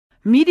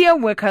Media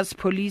workers,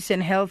 police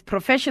and health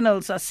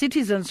professionals are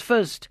citizens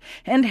first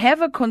and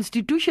have a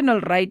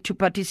constitutional right to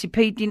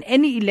participate in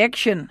any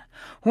election.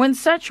 When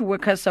such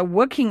workers are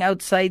working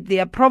outside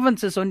their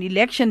provinces on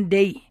election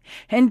day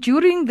and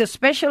during the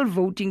special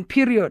voting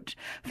period,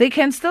 they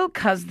can still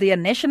cast their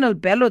national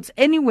ballots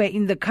anywhere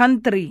in the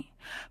country.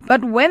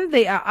 But when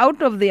they are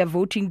out of their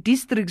voting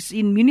districts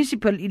in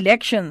municipal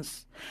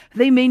elections,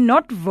 they may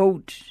not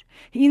vote.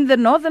 In the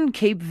Northern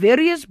Cape,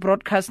 various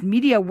broadcast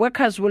media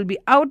workers will be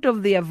out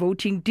of their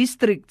voting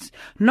districts,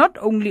 not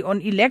only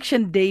on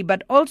election day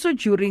but also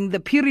during the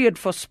period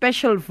for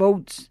special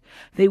votes.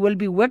 They will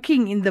be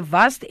working in the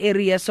vast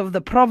areas of the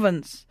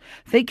province.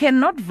 They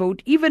cannot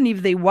vote even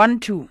if they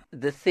want to.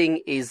 The thing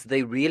is,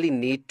 they really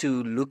need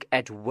to look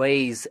at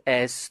ways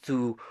as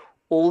to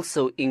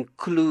also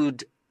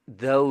include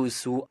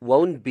those who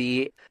won't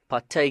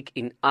partake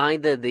in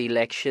either the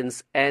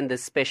elections and the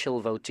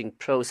special voting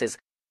process.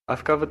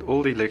 I've covered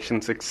all the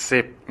elections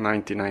except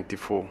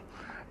 1994,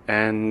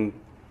 and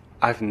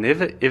I've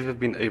never ever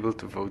been able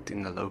to vote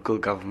in a local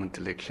government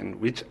election,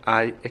 which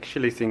I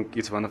actually think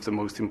is one of the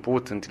most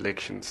important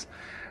elections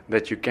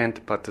that you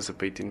can't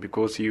participate in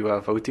because you are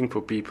voting for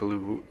people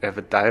who have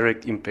a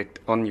direct impact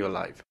on your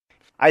life.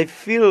 I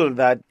feel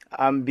that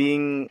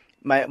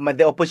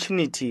the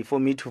opportunity for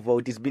me to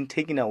vote is being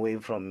taken away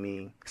from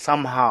me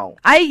somehow.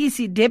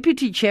 IEC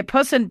Deputy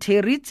Chairperson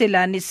Terry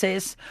Tselane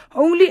says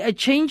only a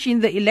change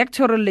in the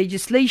electoral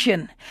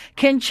legislation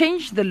can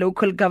change the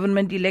local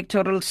government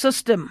electoral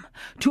system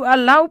to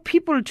allow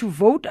people to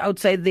vote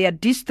outside their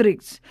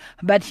districts.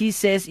 But he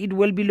says it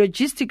will be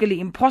logistically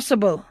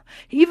impossible,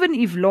 even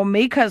if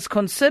lawmakers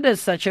consider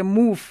such a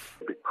move.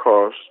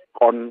 Because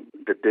on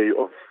the day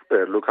of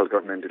local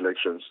government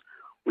elections,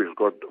 we've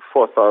got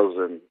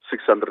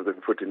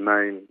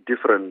 4,649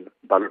 different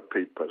ballot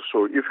papers.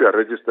 So if you are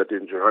registered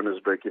in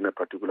Johannesburg in a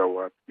particular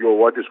ward, your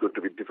ward is going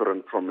to be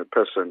different from a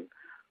person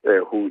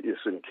who is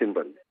in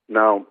Kimberley.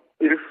 Now,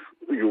 if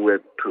you were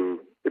to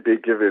be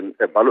given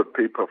a ballot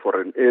paper for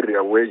an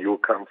area where you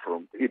come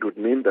from, it would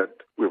mean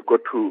that we've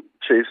got to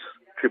chase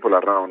people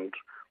around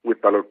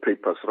with ballot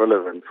papers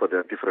relevant for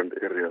their different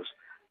areas.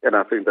 And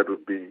I think that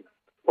would be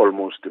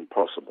almost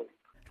impossible.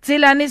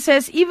 Tselane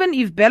says even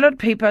if ballot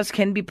papers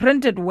can be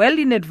printed well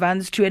in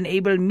advance to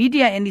enable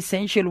media and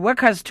essential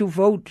workers to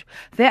vote,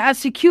 there are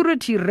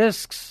security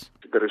risks.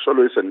 There is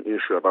always an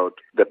issue about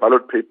the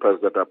ballot papers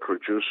that are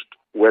produced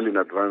well in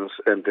advance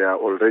and they are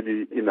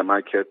already in the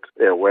market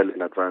well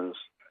in advance,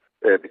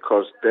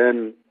 because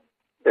then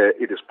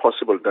it is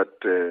possible that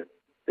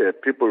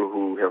people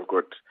who have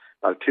got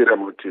ulterior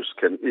motives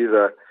can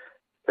either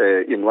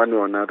in one way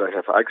or another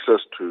have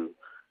access to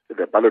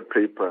the ballot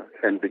paper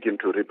and begin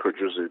to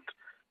reproduce it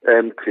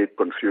and create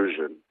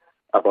confusion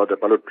about the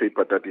ballot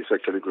paper that is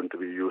actually going to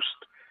be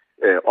used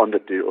on the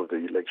day of the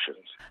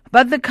elections.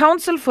 But the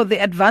Council for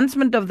the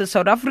Advancement of the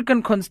South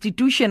African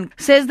Constitution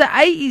says the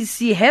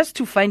IEC has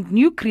to find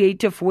new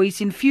creative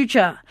ways in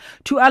future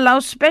to allow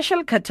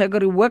special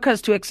category workers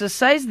to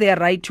exercise their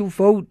right to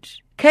vote.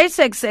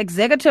 KSEC's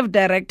Executive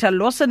Director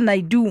Lawson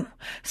Naidoo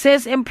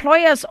says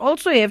employers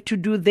also have to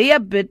do their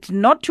bit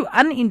not to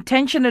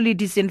unintentionally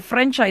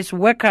disenfranchise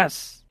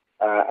workers.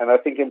 And I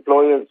think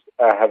employers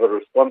have a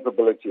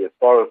responsibility as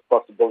far as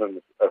possible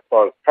and as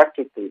far as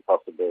practically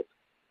possible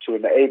to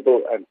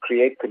enable and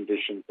create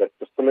conditions that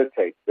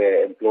facilitate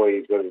their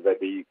employees, whether they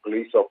be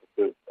police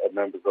officers,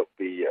 members of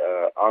the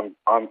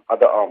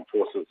other armed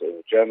forces,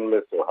 or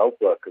journalists or health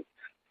workers,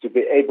 to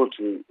be able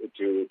to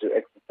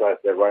exercise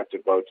their right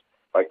to vote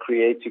by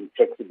creating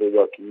flexible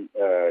working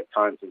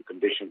times and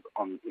conditions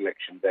on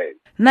election days.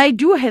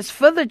 Naidoo has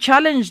further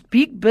challenged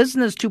big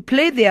business to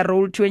play their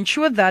role to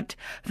ensure that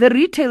the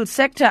retail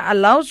sector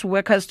allows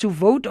workers to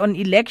vote on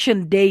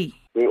election day.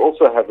 We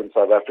also have in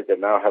South Africa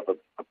now have a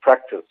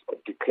practice of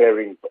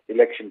declaring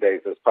election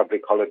days as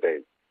public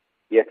holidays.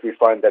 Yet we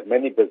find that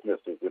many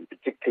businesses, in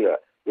particular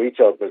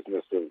retail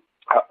businesses,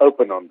 are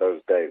open on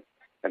those days.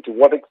 And to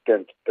what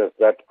extent does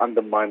that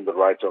undermine the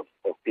right of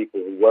people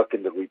who work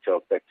in the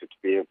retail sector to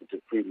be able to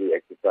freely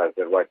exercise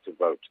their right to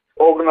vote?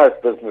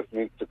 Organized business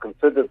needs to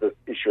consider this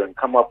issue and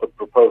come up with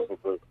proposals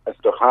as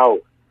to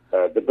how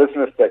the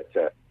business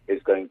sector is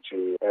going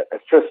to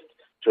assist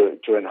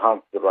to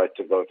enhance the right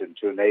to vote and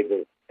to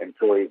enable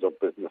employees of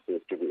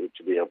businesses to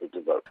be able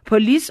to vote.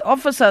 Police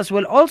officers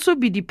will also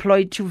be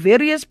deployed to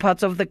various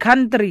parts of the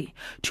country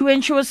to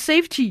ensure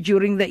safety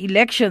during the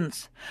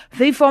elections.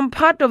 They form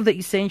part of the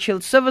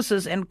essential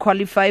services and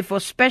qualify for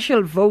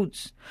special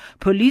votes.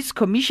 Police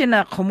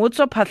Commissioner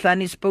Khomotso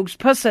Phahlane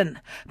spokesperson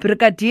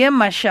Brigadier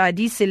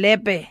Mashadi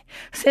Selepe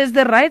says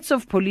the rights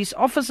of police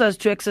officers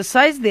to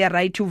exercise their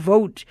right to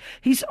vote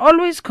is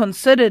always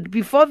considered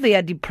before they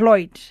are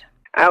deployed.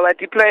 Our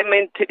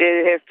deployment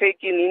has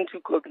taken into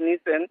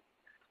cognizance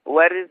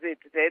what is it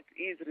that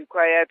is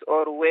required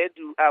or where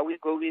are we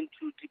going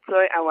to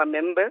deploy our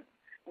members.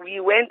 We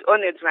went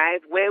on a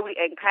drive where we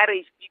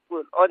encouraged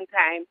people on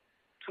time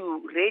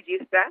to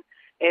register,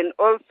 and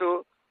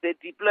also the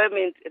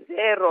deployment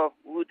thereof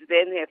would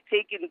then have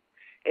taken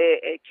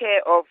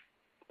care of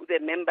the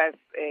members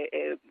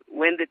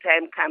when the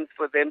time comes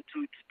for them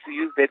to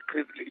use that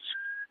privilege.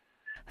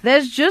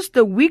 There's just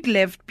a week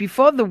left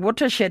before the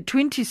Watershed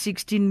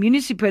 2016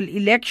 municipal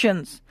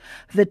elections.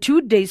 The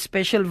 2-day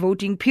special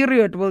voting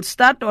period will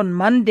start on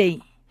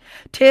Monday.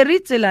 Terry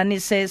Tselane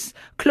says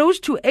close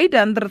to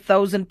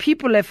 800,000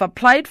 people have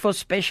applied for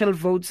special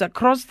votes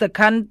across the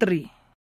country.